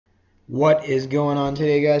What is going on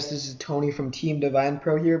today, guys? This is Tony from Team Divine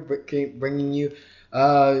Pro here, bringing you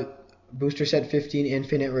Booster Set 15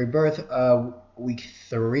 Infinite Rebirth, Week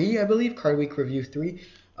 3, I believe, Card Week Review 3,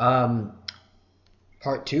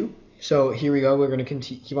 Part 2. So here we go. We're going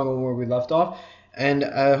to keep on where we left off, and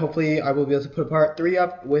hopefully I will be able to put Part 3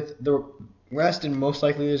 up with the rest, and most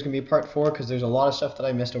likely there's going to be Part 4 because there's a lot of stuff that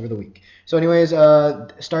I missed over the week. So anyways,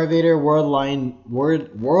 Starvader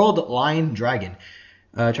World Line Dragon.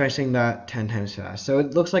 Try saying that 10 times fast. So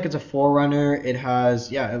it looks like it's a Forerunner. It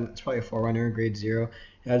has, yeah, it's probably a Forerunner, grade 0.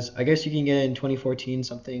 It has, I guess you can get it in 2014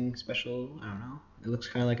 something special. I don't know. It looks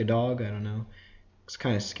kind of like a dog. I don't know. It's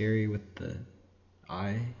kind of scary with the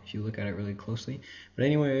eye if you look at it really closely. But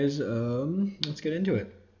anyways, let's get into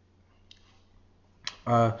it.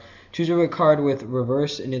 Choose a card with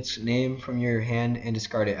reverse in its name from your hand and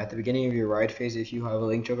discard it. At the beginning of your ride phase, if you have a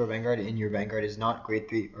Link Joker Vanguard and your Vanguard is not grade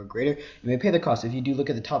 3 or greater, you may pay the cost. If you do, look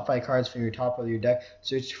at the top 5 cards from your top of your deck,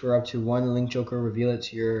 search for up to one Link Joker, reveal it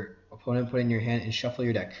to your opponent, put it in your hand, and shuffle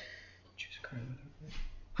your deck. Choose a card.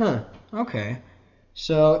 Huh, okay.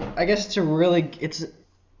 So, I guess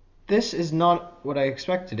this is not what I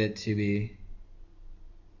expected it to be.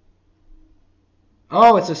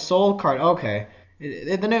 Oh, it's a soul card, okay.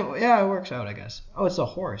 Yeah, it works out, I guess. Oh, it's a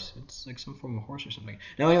horse. It's like some form of horse or something.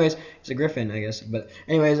 No, anyways, it's a griffin, I guess. But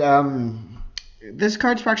anyways, this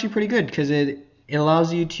card's actually pretty good because it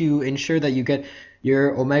allows you to ensure that you get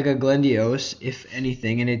your Omega Glendios, if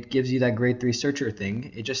anything, and it gives you that grade 3 searcher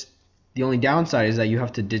thing. The only downside is that you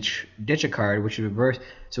have to ditch a card, which is reverse.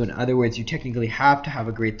 So in other words, you technically have to have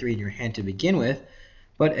a grade 3 in your hand to begin with.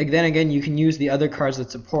 But then again, you can use the other cards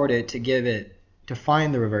that support it to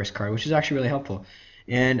find the reverse card, which is actually really helpful.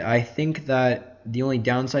 And I think that the only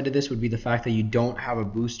downside to this would be the fact that you don't have a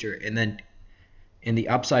booster, and the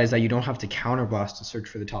upside is that you don't have to counterblast to search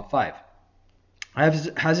for the top 5.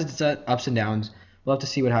 It has its ups and downs. We'll have to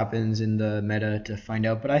see what happens in the meta to find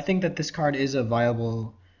out, but I think that this card is a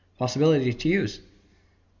viable possibility to use.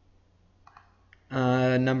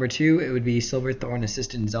 Number 2, it would be Silverthorn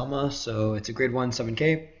Assistant Zelma, so it's a grade 1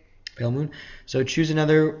 7k, Pale Moon. So choose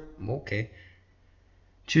another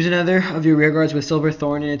of your rearguards with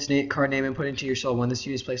Silverthorn in its card name and put it into your soul. When this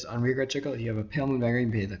unit is placed on rearguard circle, if you have a Pale Moon Vanguard,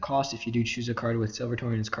 you pay the cost. If you do, choose a card with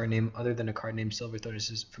Silverthorn in its card name other than a card named Silverthorn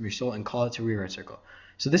from your soul and call it to rearguard circle.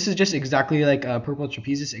 So this is just exactly like Purple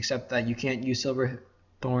Trapezis, except that you can't use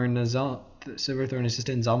Silverthorn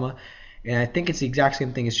Assistant Zelma. And I think it's the exact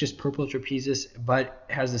same thing. It's just Purple Trapezis, but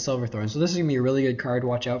it has the Silverthorn. So this is going to be a really good card.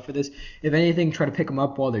 Watch out for this. If anything, try to pick them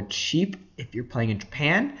up while they're cheap if you're playing in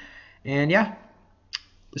Japan. And yeah.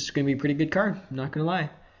 This is going to be a pretty good card, I'm not going to lie.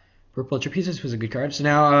 Purple Trapezis was a good card. So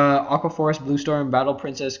now, Aqua Force, Blue Storm, Battle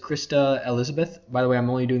Princess, Krista, Elizabeth. By the way, I'm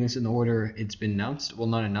only doing this in the order it's been announced. Well,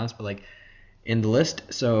 not announced, but like in the list.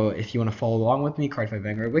 So if you want to follow along with me, Cardfight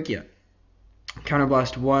Vanguard Wikia.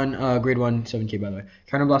 Counterblast 1, grade 1, 7k by the way.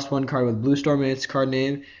 Counterblast 1 card with Blue Storm in its card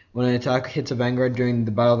name. When an attack hits a Vanguard during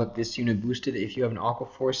the battle that this unit boosted, if you have an Aqua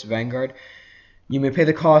Force Vanguard, you may pay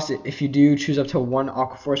the cost. If you do, choose up to one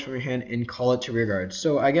Aqua Force from your hand and call it to rearguard.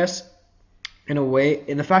 So I guess, in a way,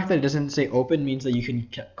 the fact that it doesn't say open means that you can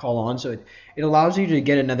call on. So it allows you to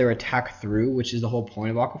get another attack through, which is the whole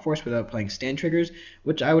point of Aqua Force, without playing stand triggers,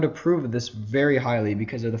 which I would approve of this very highly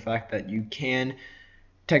because of the fact that you can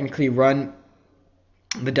technically run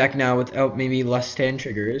the deck now without maybe less stand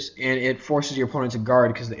triggers, and it forces your opponent to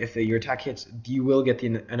guard because if your attack hits, you will get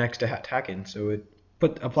an extra attack in. So it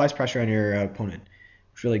applies pressure on your opponent.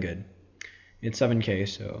 It's really good. It's 7k,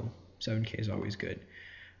 so 7k is always good.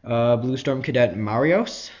 Blue Storm Cadet Mario.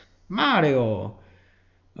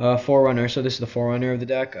 Forerunner, so this is the Forerunner of the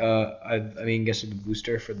deck. I guess it's the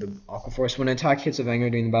booster for the Aqua Force. When an attack hits a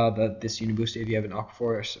Vanguard during the battle that this unit boosted, if you have an Aqua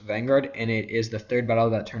Force Vanguard and it is the 3rd battle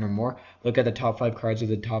of that turn or more, look at the top 5 cards at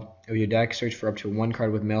the top of your deck, search for up to one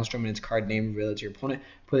card with Maelstrom and its card name related to your opponent,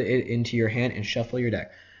 put it into your hand, and shuffle your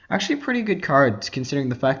deck. Actually, pretty good cards considering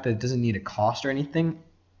the fact that it doesn't need a cost or anything.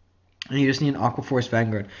 And you just need an Aqua Force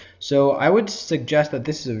Vanguard. So I would suggest that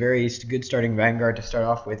this is a very good starting Vanguard to start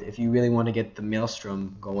off with if you really want to get the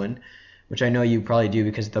Maelstrom going, which I know you probably do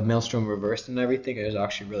because the Maelstrom reversed and everything is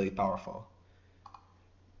actually really powerful.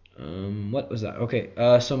 What was that? Okay,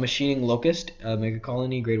 so Machining Locust, Mega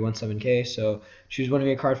Colony, grade 1 7k. So choose one of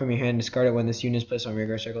your cards from your hand, discard it when this unit is placed on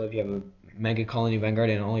rearguard circle. If you have a Mega Colony Vanguard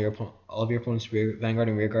and all of your opponent's Vanguard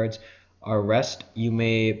and rearguards are rest, you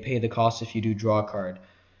may pay the cost. If you do, draw a card.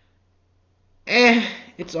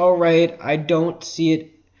 It's alright. I don't see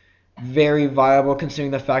it very viable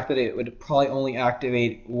considering the fact that it would probably only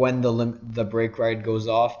activate when the break ride goes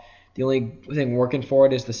off. The only thing working for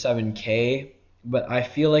it is the 7k, but I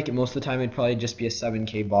feel like most of the time it'd probably just be a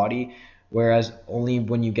 7K body, whereas only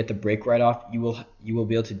when you get the break right off you will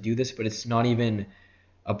be able to do this, but it's not even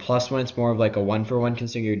a +1, it's more of like a 1-for-1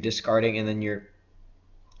 considering you're discarding and then you're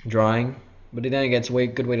drawing. But then again, it's a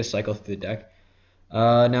good way to cycle through the deck.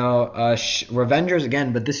 Now, Revengers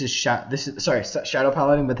again, but this is Shadow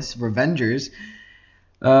Paladin, but this is Revengers.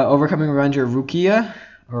 Overcoming Revenger Rukia,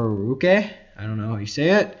 or Ruke, I don't know how you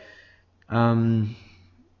say it.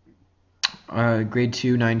 Grade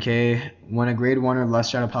 2, 9K. When a grade 1 or less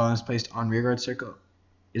Shadow Paladin is placed on your rearguard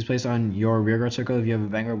circle, if you have a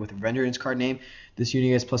Vanguard with Revenger in its card name, this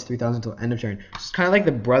unit gets plus 3,000 until end of turn. So it's kind of like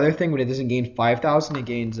the brother thing, but it doesn't gain 5,000, it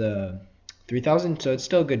gains 3,000, so it's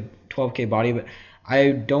still a good 12K body, but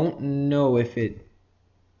I don't know if it...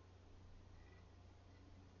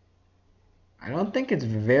 I don't think it's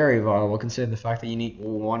very viable considering the fact that you need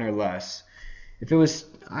 1 or less. If it was,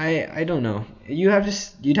 I don't know. You'd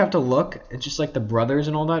have to look. It's just like the brothers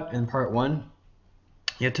and all that in part 1.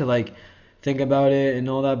 You have to like think about it and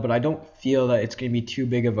all that, but I don't feel that it's going to be too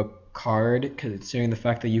big of a card considering the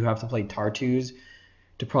fact that you have to play Tartus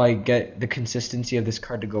to probably get the consistency of this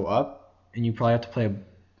card to go up, and you probably have to play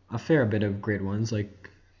a fair bit of grade 1s, like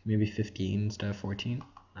maybe 15 instead of 14.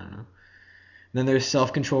 I don't know. Then there's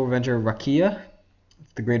Self-Control Revenger Rakia,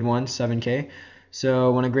 the grade 1, 7K.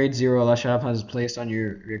 So when a grade 0 less Shadow Paladin is placed on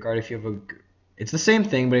your card, if you have a... It's the same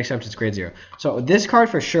thing, but except it's grade 0. So this card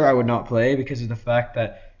for sure I would not play because of the fact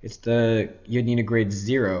that you'd need a grade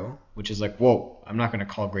 0, which is like, whoa, I'm not going to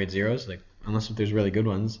call grade 0s, like, unless if there's really good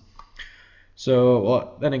ones. So,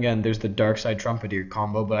 well, then again, there's the Dark Side Trumpeter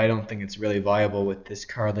combo, but I don't think it's really viable with this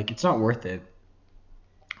card. Like, it's not worth it.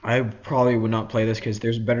 I probably would not play this because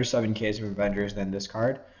there's better 7Ks of Avengers than this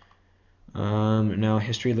card. Now,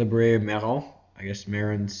 History Liberator Meron. I guess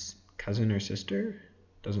Marin's cousin or sister.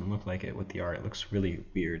 Doesn't look like it with the art. It looks really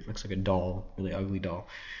weird. It looks like a doll. Really ugly doll.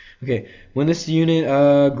 Okay, when this unit,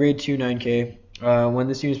 grade 2, 9K. When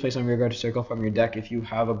this unit is placed on rearguard circle from your deck, if you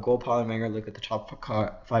have a Gold Paladin Vanguard, look at the top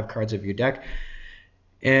 5 cards of your deck.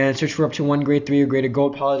 And search for up to 1 grade 3 or greater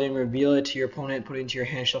Gold Paladin, reveal it to your opponent, put it into your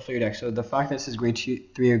hand, shuffle your deck. So the fact that this is grade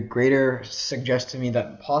 3 or greater suggests to me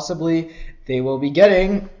that possibly they will be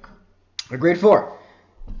getting a grade 4.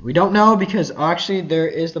 We don't know because actually there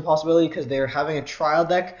is the possibility because they're having a trial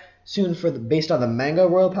deck soon based on the manga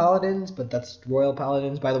Royal Paladins, but that's Royal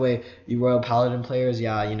Paladins. By the way, you Royal Paladin players,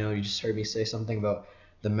 yeah, you know, you just heard me say something about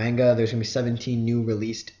the manga. There's going to be 17 new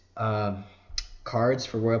released cards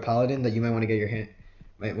for Royal Paladin that you might want to get your hand.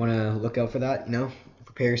 Might want to look out for that, you know.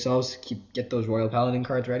 Prepare yourselves. Get those Royal Paladin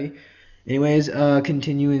cards ready. Anyways,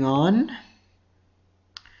 continuing on.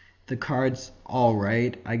 The card's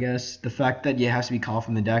alright, I guess. The fact that it has to be called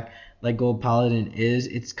from the deck, like Gold Paladin is,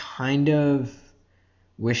 it's kind of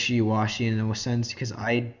wishy-washy in a sense, because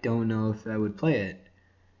I don't know if I would play it.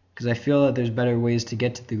 Because I feel that there's better ways to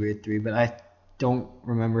get to the grade 3, but I don't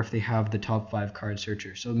remember if they have the top 5 card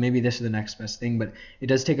searcher. So maybe this is the next best thing, but it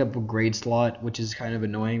does take up a grade slot, which is kind of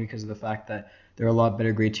annoying because of the fact that there are a lot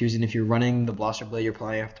better grade 2s, and if you're running the Blaster Blade, you're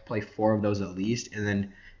probably have to play 4 of those at least, and then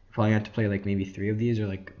you probably have to play like maybe 3 of these, or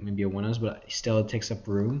like maybe a 1-os, but still it takes up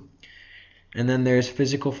room. And then there's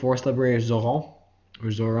Physical Force Liberator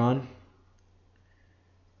Zoran.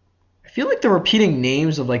 I feel like they're repeating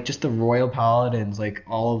names of like just the Royal Paladins, like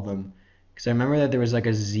all of them. Because I remember that there was like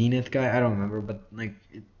a Zenith guy, I don't remember, but like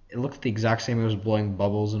it looked the exact same. It was blowing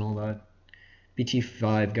bubbles and all that.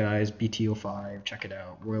 Bt-15 guys, Bt-05, check it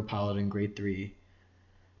out. Royal Paladin, grade 3,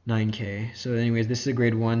 9K. So anyways, this is a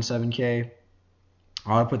grade 1, 7K.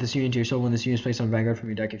 I'll put this unit into your soul. When this unit is placed on Vanguard from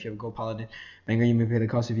your deck, if you have a Gold Paladin Vanguard, you may pay the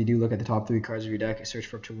cost. If you do, look at the top 3 cards of your deck. Search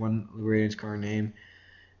for up to 1 Liberator's card name.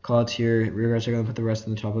 Call it to your rearguard circle and put the rest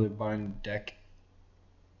on the top of the bottom deck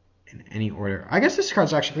in any order. I guess this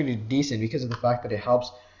card's actually pretty decent because of the fact that it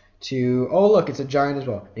helps to... Oh, look, it's a giant as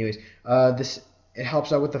well. Anyways, it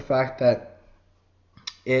helps out with the fact that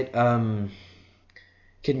it can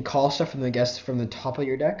call stuff from the top of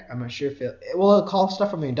your deck. I'm not sure if it'll call stuff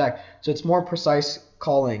from your deck, so it's more precise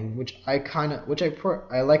calling, which I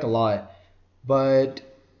like a lot. But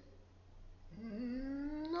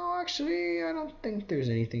no, actually, I don't think there's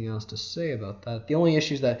anything else to say about that. The only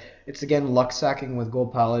issue is that it's again luck sacking with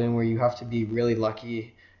Gold Paladin, where you have to be really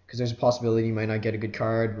lucky because there's a possibility you might not get a good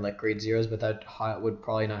card like grade 0s, but that would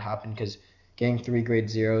probably not happen because getting 3 grade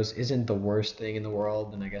 0s isn't the worst thing in the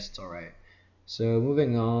world, and I guess it's alright. So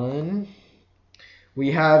moving on,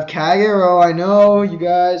 we have Kagero. I know you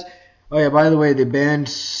guys. Oh yeah, by the way, they banned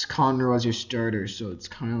Conroe as your starter, so it's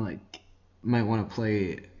kind of like you might want to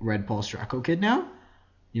play Red Pulse Draco Kid now.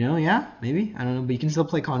 You know, yeah, maybe. I don't know, but you can still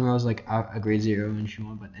play Conroe's like a grade 0 if you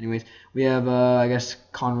want. But anyways, we have I guess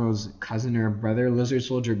Conroe's cousin or brother, Lizard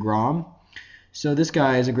Soldier Grom. So this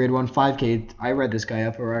guy is a grade 1 5k. I read this guy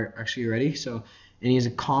up actually already. So and he's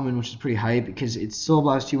a common, which is pretty hype because it's Soul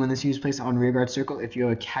Blast 2 when this unit is placed on rearguard circle. If you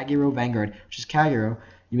have a Kagero Vanguard, which is Kagero,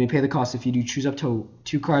 you may pay the cost if you do choose up to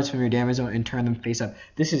 2 cards from your damage zone and turn them face up.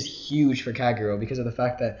 This is huge for Kagero because of the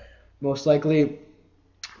fact that most likely,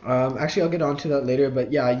 actually I'll get onto that later,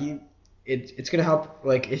 but yeah, it's gonna help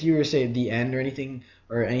like if you were to say the end or anything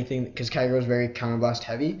because Kagero is very counterblast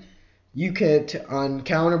heavy. You could on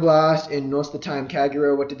counterblast and most of the time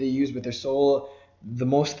Kagero, what did they use with their soul? The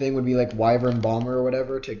most thing would be like Wyvern Bomber or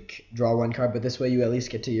whatever to draw 1 card, but this way you at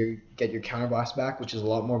least get your counterblast back, which is a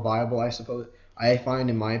lot more viable, I suppose. I find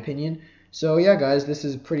in my opinion. So yeah, guys, this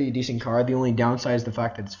is a pretty decent card. The only downside is the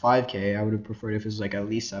fact that it's 5k. I would have preferred if it was like at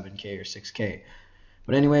least 7k or 6k.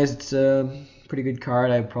 But anyways, it's a pretty good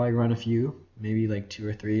card. I'd probably run a few, maybe like 2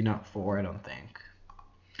 or 3, not 4, I don't think.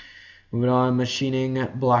 Moving on, Machining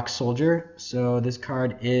Black Soldier. So this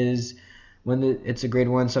card is it's a grade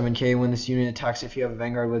 1 7k. When this unit attacks, if you have a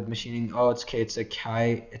Vanguard with Machining, it's K. It's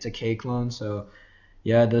a K clone. So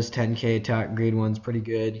yeah, this 10k attack grade 1's pretty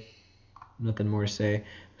good. Nothing more to say.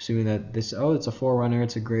 Assuming that this it's a Forerunner.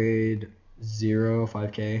 It's a grade 0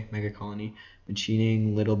 5k Mega Colony.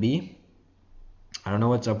 Machining Little B. I don't know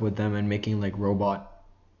what's up with them and making like robot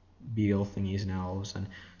beetle thingies now all of a sudden.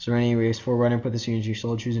 So anyways, Forerunner, put this unit into your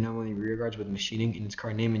soul, choose an emblem rear guards with Machining in its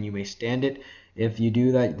card name, and you may stand it. If you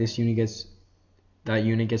do that, this unit gets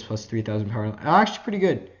plus 3,000 power. Actually, pretty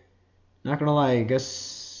good. Not gonna lie, I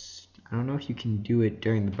guess I don't know if you can do it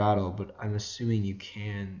during the battle, but I'm assuming you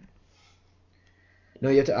can. No,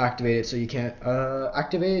 you have to activate it, so you can't.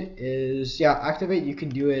 Activate. You can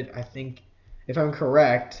do it. I think, if I'm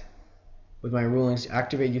correct, with my rulings,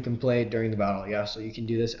 activate, you can play it during the battle. Yeah, so you can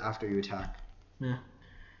do this after you attack. Yeah.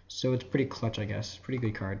 So it's pretty clutch, I guess. Pretty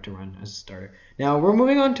good card to run as a starter. Now we're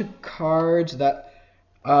moving on to cards that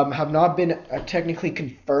have not been technically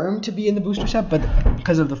confirmed to be in the booster set, but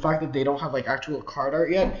because of the fact that they don't have like actual card art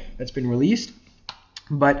yet that's been released.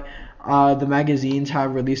 But the magazines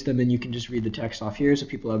have released them, and you can just read the text off here, so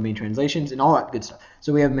people have made translations and all that good stuff.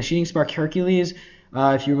 So we have Machining Spark Hercules.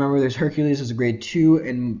 If you remember, there's Hercules as a grade 2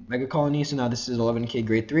 in Mega Colony, so now this is 11k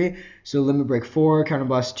grade 3. So Limit Break 4,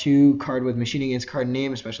 Counterblast 2, card with Machining its card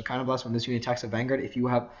name, a special Counterblast when this unit attacks a Vanguard. If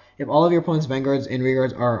all of your opponent's Vanguards and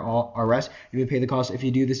Rearguards are rest, you may pay the cost. If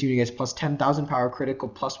you do, this unit gets plus 10,000 power, critical,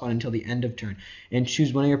 +1 until the end of turn. And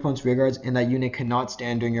choose one of your opponent's Rearguards, and that unit cannot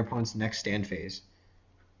stand during your opponent's next stand phase.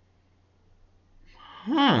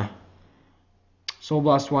 Soul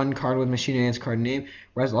Blast 1, card with Machining its card name.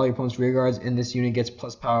 Rest all your opponent's rear guards, and this unit gets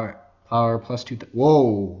plus power plus 2.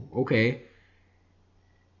 Whoa, okay.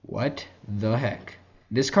 What the heck?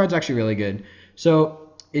 This card's actually really good.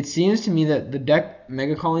 So it seems to me that the deck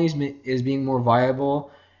Mega Colonies is being more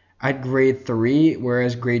viable at grade 3,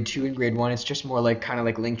 whereas grade 2 and grade 1 it's just more like kind of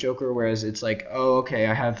like Link Joker, whereas it's like, oh okay,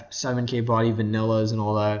 I have 7k body vanillas and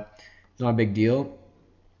all that. It's not a big deal.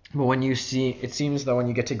 But when you see, it seems that when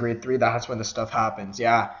you get to grade 3, that's when the stuff happens.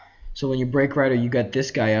 Yeah. So when you break Rider, you get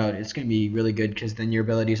this guy out. It's going to be really good because then your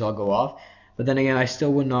abilities all go off. But then again, I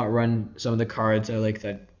still would not run some of the cards. I like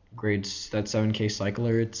that grades, that 7k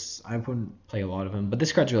Cycler. I wouldn't play a lot of them. But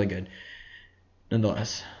this card's really good,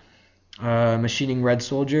 nonetheless. Machining Red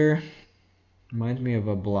Soldier. Reminds me of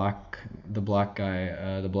the black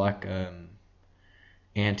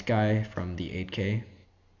ant guy from the 8k.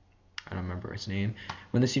 I don't remember its name.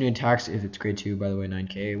 When this unit attacks, if it's grade 2, by the way,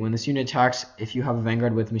 9k. When this unit attacks, if you have a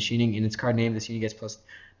Vanguard with Machining in its card name, this unit gets plus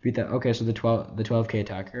 3,000. Okay, so the 12k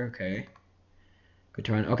attacker. Okay, good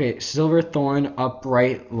turn. Okay, Silver Thorn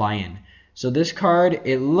Upright Lion. So this card,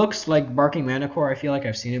 it looks like Barking Manticore. I feel like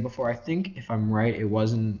I've seen it before. I think if I'm right, it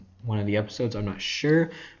wasn't one of the episodes. I'm not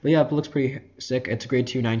sure, but yeah, it looks pretty sick. It's grade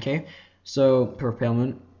 2, 9k. So per Pale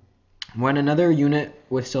Moon. When another unit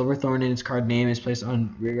with Silverthorn in its card name is placed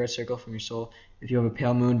on rearguard circle from your soul, if you have a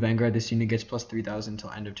Pale Moon Vanguard, this unit gets plus 3,000 until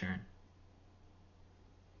end of turn.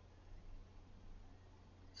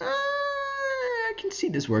 I can see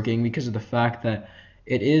this working because of the fact that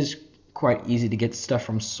it is quite easy to get stuff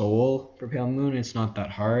from soul for Pale Moon. It's not that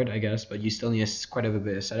hard, I guess, but you still need quite a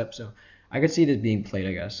bit of setup. So I could see this being played,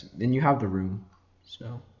 I guess. Then you have the room.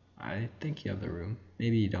 So I think you have the room.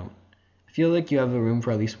 Maybe you don't. I feel like you have the room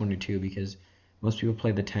for at least 1 or 2 because most people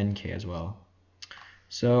play the 10k as well.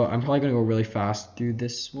 So I'm probably going to go really fast through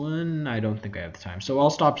this one. I don't think I have the time. So I'll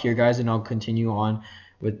stop here, guys, and I'll continue on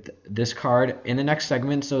with this card in the next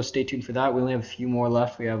segment, so stay tuned for that. We only have a few more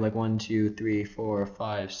left. We have like 1, 2, 3, 4,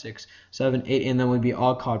 5, 6, 7, 8, and then we'll be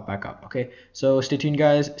all caught back up. Okay, so stay tuned,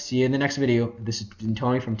 guys. See you in the next video. This has been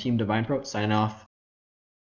Tony from Team Divine Pro signing off.